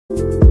Hi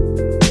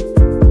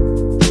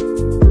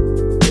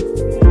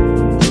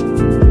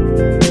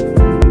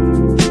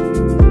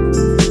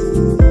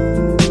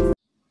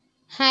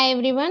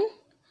everyone.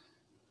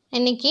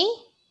 இன்னைக்கு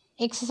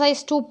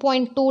exercise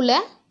 2.2ல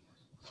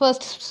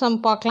first sum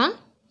பார்க்கலாம்.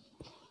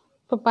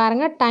 இப்போ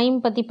பாருங்க டைம்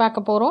பற்றி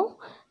பார்க்க போகிறோம்.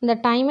 இந்த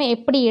டைமை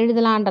எப்படி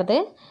எழுதலான்றது.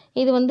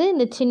 இது வந்து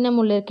இந்த சின்ன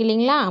முள் இருக்குது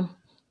இல்லைங்களா,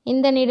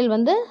 இந்த நீடில்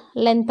வந்து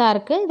லென்த்தாக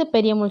இருக்குது, இது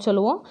பெரிய முள்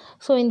சொல்லுவோம்.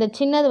 ஸோ இந்த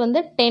சின்னது வந்து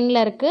 10ல்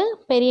இருக்குது,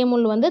 பெரிய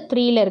முள் வந்து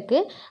 3ல்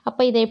இருக்குது.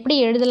 அப்போ இதை எப்படி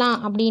எழுதலாம்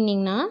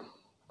அப்படின்னிங்கன்னா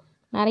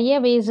நிறைய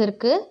வேஸ்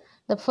இருக்குது.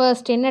 இந்த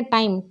ஃபர்ஸ்ட் என்ன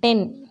டைம்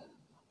 10,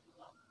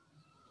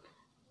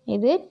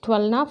 இது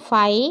 12னா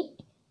 5,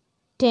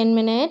 10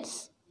 minutes,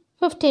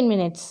 15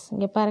 minutes.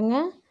 இங்கே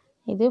பாருங்கள்,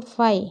 இது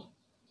 5,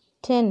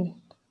 10,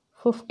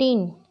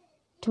 15,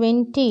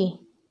 20,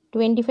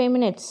 25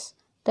 minutes,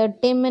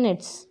 30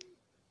 minutes,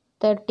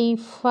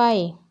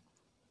 35,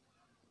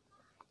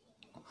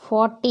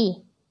 40,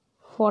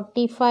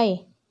 45,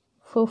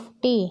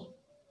 50,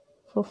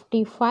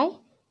 55,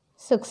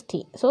 60.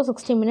 ஸோ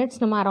 60 minutes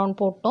நம்ம அரவுண்ட்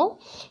போட்டோம்.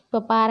 இப்போ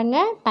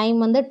பாருங்கள் டைம்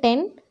வந்து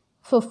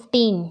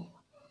 10:15.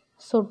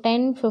 ஸோ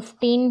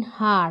 10:15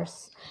 hours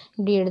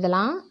இப்படி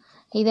எழுதலாம்.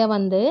 இதை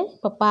வந்து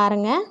இப்போ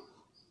பாருங்கள்,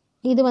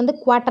 இது வந்து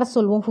குவார்ட்டர்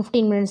சொல்லுவோம்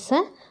 15 மினிட்ஸை,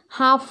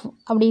 ஹாஃப்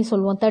அப்படின்னு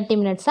சொல்லுவோம் 30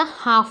 மினிட்ஸை,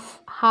 ஹாஃப்.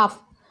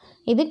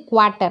 இது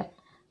குவார்ட்டர்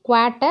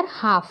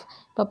ஹாஃப்.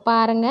 இப்போ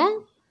பாருங்கள்,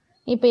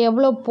 இப்போ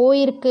எவ்வளோ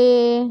போயிருக்கு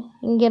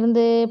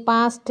இங்கேருந்து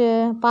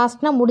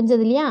பாஸ்ட்னால்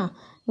முடிஞ்சது இல்லையா,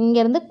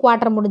 இங்கேருந்து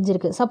குவார்ட்டர்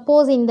முடிஞ்சிருக்கு.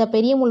 சப்போஸ் இந்த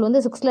பெரிய முள்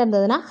வந்து 6ல்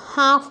இருந்ததுன்னா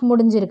ஹாஃப்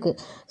முடிஞ்சிருக்கு.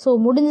 ஸோ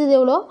முடிஞ்சது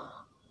எவ்வளோ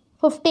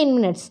 15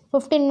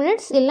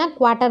 மினிட்ஸ் இல்லைனா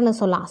குவார்ட்டர்னு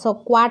சொல்லலாம். ஸோ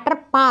குவார்ட்டர்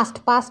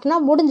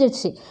பாஸ்ட்னால்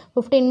முடிஞ்சிச்சு,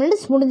 15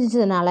 மினிட்ஸ்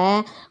முடிஞ்சிச்சதுனால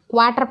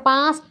குவார்ட்டர்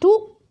பாஸ்ட் டு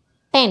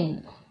 10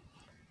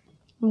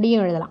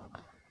 இப்படியும் எழுதலாம்.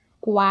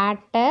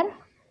 Quarter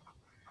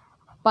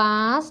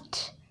past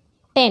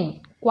 10.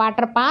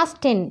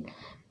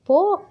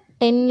 இப்போது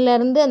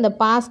 10லேருந்து அந்த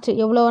பாஸ்ட்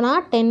எவ்வளோனா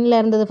 10ல்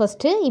இருந்தது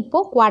ஃபஸ்ட்டு,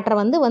 இப்போது குவார்ட்டர்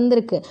வந்து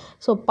வந்திருக்கு.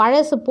 ஸோ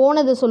பழசு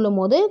போனது சொல்லும்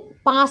போது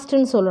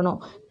பாஸ்ட்டுன்னு சொல்லணும்.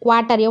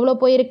 குவார்ட்டர் எவ்வளோ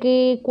போயிருக்கு,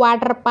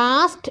 குவார்ட்டர்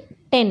பாஸ்ட்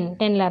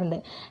 10லேருந்து.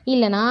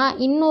 இல்லைனா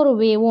இன்னொரு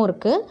வேவும்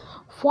இருக்குது,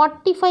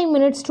 45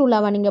 minutes to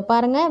 11. இங்கே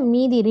பாருங்கள்,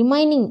 மீதி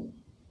ரிமைனிங்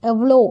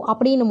எவ்வளோ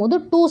அப்படின்னும் போது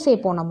 2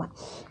 சேர்ப்போம் நம்ம.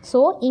 ஸோ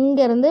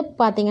இங்கேருந்து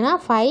பார்த்தீங்கன்னா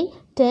 5,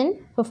 10,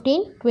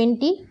 15,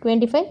 20,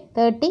 25,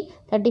 30,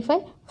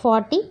 35,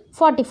 40,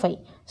 45.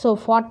 ஸோ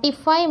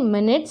 45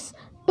 minutes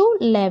to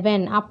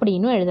 11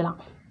 அப்படின்னு எழுதலாம்.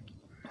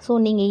 ஸோ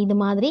நீங்கள் இது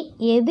மாதிரி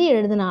எது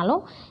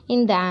எழுதினாலும்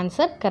இந்த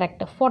ஆன்சர்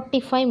கரெக்டு.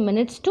 45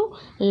 minutes to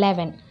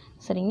 11.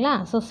 சரிங்களா?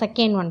 ஸோ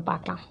செகண்ட் ஒன்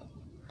பார்க்கலாம்.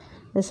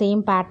 the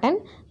same pattern.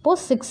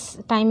 இப்போது 6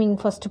 டைமிங்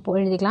ஃபஸ்ட்டு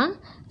எழுதிக்கலாம்.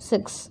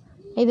 6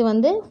 இது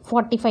வந்து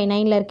 45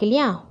 9ல் இருக்கு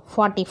இல்லையா,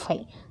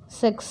 45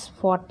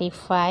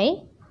 6:45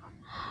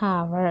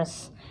 hours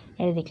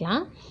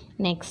எழுதிக்கலாம்.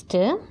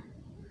 நெக்ஸ்ட்டு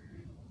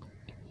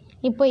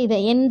இப்போ இதை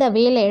எந்த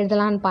வேலை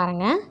எழுதலான்னு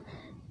பாருங்கள்.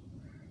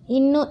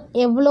 இன்னும்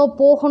எவ்வளோ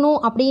போகணும்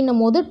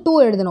அப்படின்னும் போது 2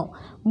 எழுதணும்,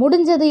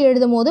 முடிஞ்சது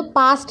எழுதும் போது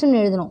பாஸ்ட்டுன்னு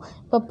எழுதணும்.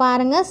 இப்போ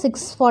பாருங்கள்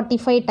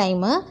 6:45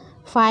 டைமு,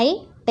 5,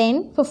 10,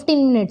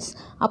 15 minutes.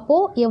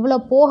 அப்போது எவ்வளோ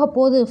போக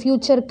போகுது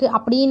ஃப்யூச்சருக்கு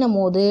அப்படின்னும்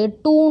போது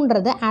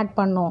 2ன்றதை ஆட்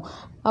பண்ணோம்.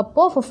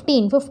 அப்போது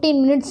 15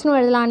 மினிட்ஸ்னு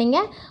எழுதலாம்,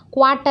 நீங்கள்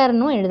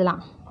குவார்ட்டர்னு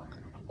எழுதலாம்.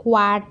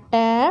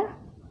 குவார்ட்டர்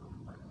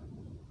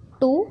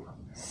to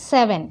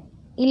 7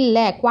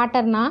 இல்லை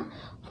குவார்ட்டர்னா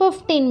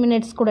 15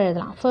 minutes கூட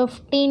எழுதலாம்.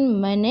 15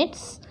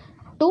 minutes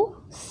to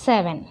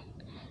 7.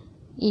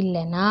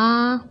 இல்லைனா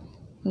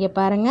இங்கே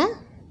பாருங்கள்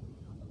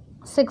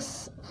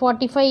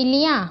 6:45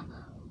 இல்லையா,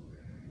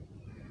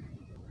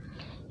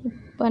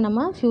 இப்போ நம்ம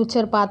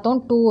ஃப்யூச்சர் பார்த்தோம்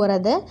 2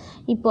 வர்றது.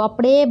 இப்போ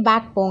அப்படியே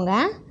பேக் போங்க,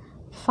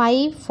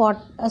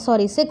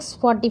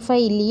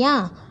 6:45 இல்லையா,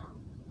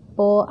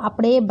 இப்போது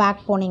அப்படியே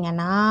பேக்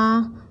போனீங்கன்னா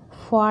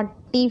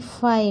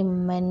 45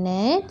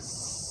 minutes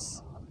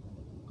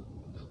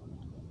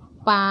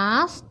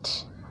past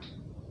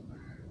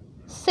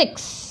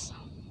 6.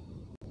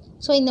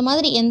 ஸோ இந்த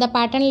மாதிரி எந்த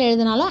பேட்டர்னில்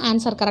எழுதினாலும்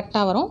ஆன்சர்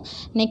கரெக்டாக வரும்.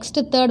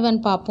 நெக்ஸ்ட்டு தேர்ட் ஒன்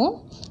பார்ப்போம்.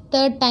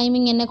 தேர்ட்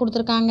டைமிங் என்ன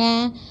கொடுத்துருக்காங்க,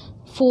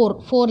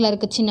 4ல்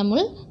இருக்குது சின்ன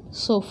முள்.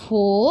 So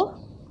 4,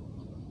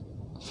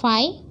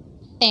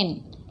 5,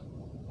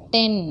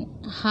 10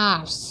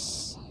 hours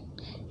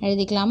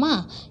எழுதிக்கலாமா?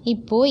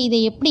 இப்போது இதை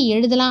எப்படி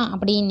எழுதலாம்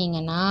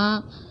அப்படின்னிங்கன்னா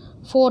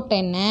 4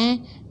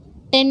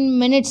 10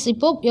 minutes.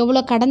 இப்போது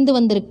எவ்வளோ கடந்து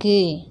வந்திருக்கு,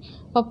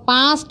 இப்போ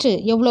பாஸ்ட்டு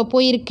எவ்வளோ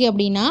போயிருக்கு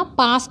அப்படின்னா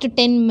பாஸ்ட்டு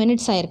 10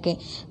 minutes ஆயிருக்கு.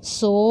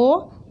 ஸோ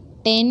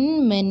 10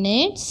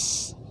 minutes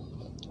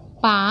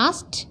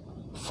past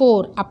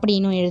 4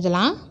 அப்படின்னு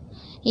எழுதலாம்.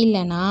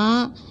 இல்லைனா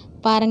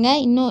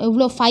பாருங்கள், இன்னும்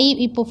எவ்வளோ 5,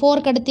 இப்போ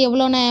 4க்கு அடுத்து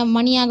எவ்வளோ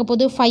மணி ஆக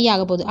போகுது, 5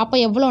 ஆக போகுது. அப்போ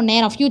எவ்வளோ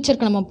நேரம்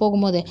ஃப்யூச்சருக்கு நம்ம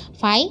போகும்போது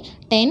 5,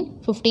 10,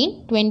 15,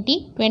 20,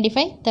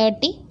 25,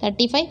 30,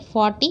 35,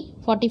 40,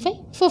 45,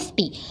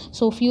 50.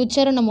 ஸோ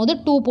ஃப்யூச்சருன்னும் போது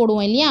 2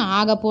 போடுவோம் இல்லையா,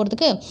 ஆக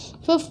போகிறதுக்கு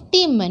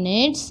 50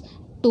 minutes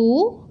to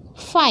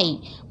 5.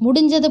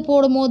 முடிஞ்சது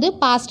போடும்போது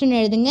பாஸ்ட்டுன்னு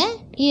எழுதுங்க,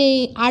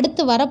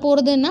 அடுத்து வர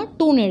போகிறதுன்னா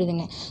 2ன்னு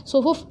எழுதுங்க. ஸோ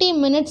 50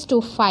 minutes to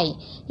 5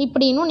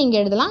 இப்படின்னும்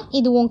நீங்கள் எழுதலாம்.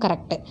 இதுவும்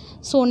கரெக்டு.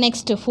 ஸோ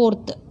நெக்ஸ்ட்டு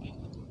 4th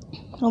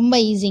ரொம்ப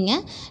ஈஸிங்க.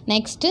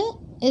 நெக்ஸ்ட்டு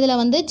இதில்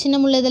வந்து சின்ன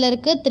முள்ள இதில்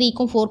இருக்குது,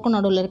 3க்கும் 4க்கும்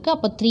நடுவில் இருக்குது.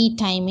 அப்போ 3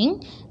 டைமிங்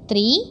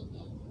 3,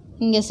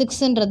 இங்கே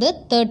 6ன்றது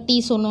 30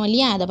 சொன்னோம்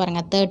இல்லையா, அதை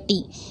பாருங்கள்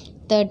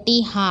 30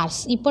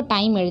 ஹார்ஸ். இப்போ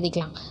டைம்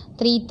எழுதிக்கலாம்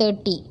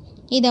 3:30.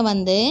 இதை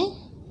வந்து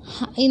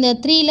இந்த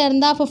 3ல்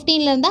இருந்தால்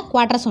 15ல் இருந்தால்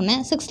குவார்ட்டர்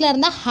சொன்னேன், 6ல்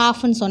இருந்தால்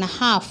ஹாஃப்னு சொன்னேன்,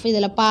 ஹாஃப்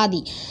இதில் பாதி.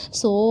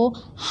 ஸோ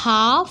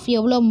ஹாஃப்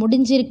எவ்வளோ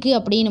முடிஞ்சிருக்கு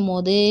அப்படின்னும்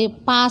போது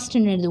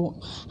பாஸ்ட்னு எழுதுவோம்.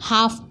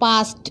 half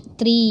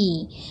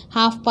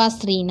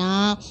past 3னா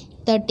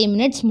 30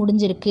 மினிட்ஸ்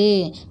முடிஞ்சிருக்கு,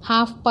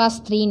 half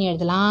past 3ன்னு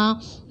எழுதலாம்.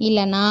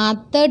 இல்லைனா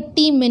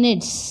 30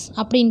 மினிட்ஸ்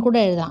அப்படின்னு கூட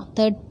எழுதலாம்.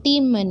 30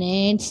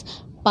 minutes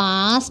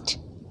past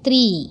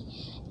 3,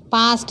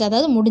 பாஸ்ட்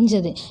அதாவது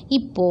முடிஞ்சது.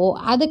 இப்போது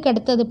அதுக்கு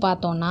அடுத்தது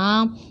பார்த்தோன்னா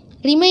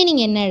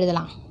ரிமைனிங் என்ன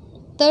எழுதலாம்,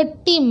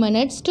 30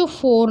 minutes to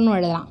 4ன்னு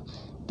எழுதலாம்.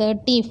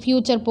 30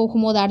 ஃப்யூச்சர்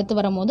போகும்போது அடுத்து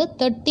வரும்போது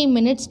 30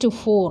 minutes to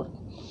 4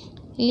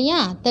 இல்லையா,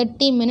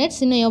 30 minutes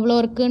இன்னும் எவ்வளோ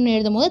இருக்குதுன்னு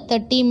எழுதும் போது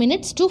 30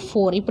 minutes to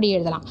 4 இப்படி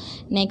எழுதலாம்.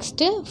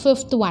 நெக்ஸ்ட்டு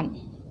 5th one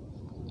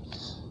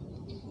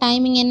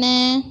டைமிங் என்ன,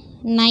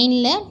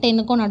 9ல்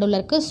 10க்கும் நடுவில்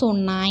இருக்குது. ஸோ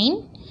 9,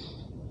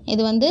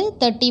 இது வந்து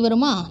 30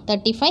 வருமா,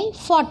 35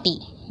 40,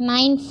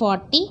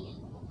 9:40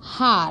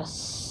 hours.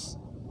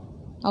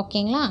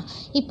 ஓகேங்களா.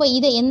 இப்போ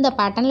இதை எந்த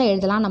பேட்டர்னில்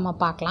எழுதலாம் நம்ம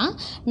பார்க்கலாம்.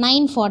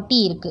 9:40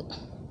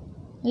 இருக்குது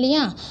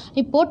இல்லையா.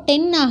 இப்போது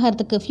 10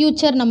 ஆகிறதுக்கு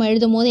ஃப்யூச்சர் நம்ம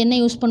எழுதும் போது என்ன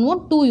யூஸ்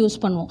பண்ணுவோம், 2 யூஸ்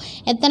பண்ணுவோம்.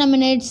 எத்தனை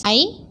மினிட்ஸ்,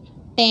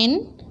 10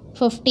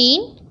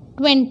 15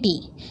 20.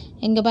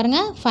 இங்கே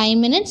பாருங்கள் 5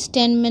 minutes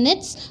 10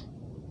 minutes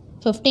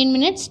 15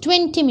 minutes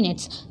 20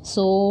 minutes.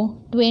 So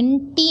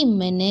 20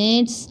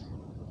 minutes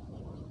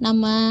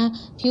நம்ம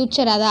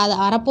ஃப்யூச்சர் அதாவது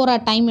வரப்போகிற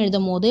டைம்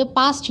எழுதும் போது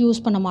பாஸ்ட்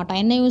யூஸ் பண்ண மாட்டோம்.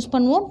 என்ன யூஸ்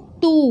பண்ணுவோம்,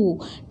 2.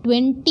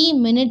 20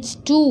 minutes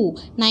to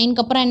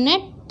 9க்கு அப்புறம் என்ன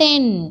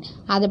 10,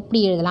 அது எப்படி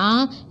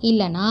எழுதலாம்.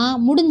 இல்லைனா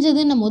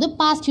முடிஞ்சதுன்னும் போது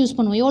பாஸ்ட் யூஸ்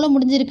பண்ணுவோம். எவ்வளோ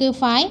முடிஞ்சிருக்கு,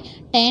 5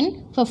 10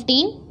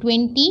 15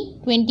 20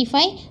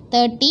 25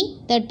 30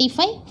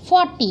 35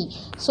 40.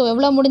 ஸோ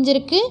எவ்வளோ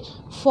முடிஞ்சிருக்கு,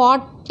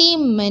 40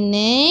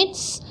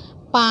 minutes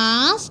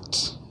past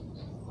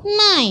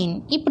 9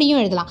 இப்படியும்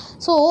எழுதலாம்.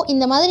 ஸோ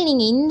இந்த மாதிரி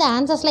நீங்கள் இந்த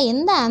ஆன்சர்ஸில்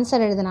எந்த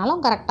ஆன்சர்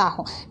எழுதினாலும்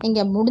கரெக்டாகும்.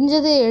 நீங்கள்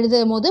முடிஞ்சது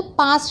எழுதும் போது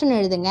பாஸ்ட்னு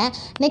எழுதுங்க.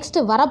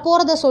 நெக்ஸ்ட்டு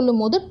வரப்போகிறத சொல்லும்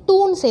போது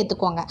 2ன்னு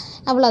சேர்த்துக்கோங்க.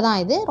 அவ்வளோதான்,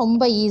 இது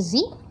ரொம்ப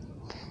easy.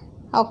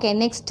 Okay,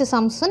 next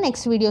sums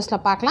next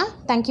வீடியோஸில் பார்க்கலாம்.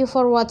 தேங்க்யூ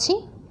ஃபார்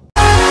வாட்சிங்.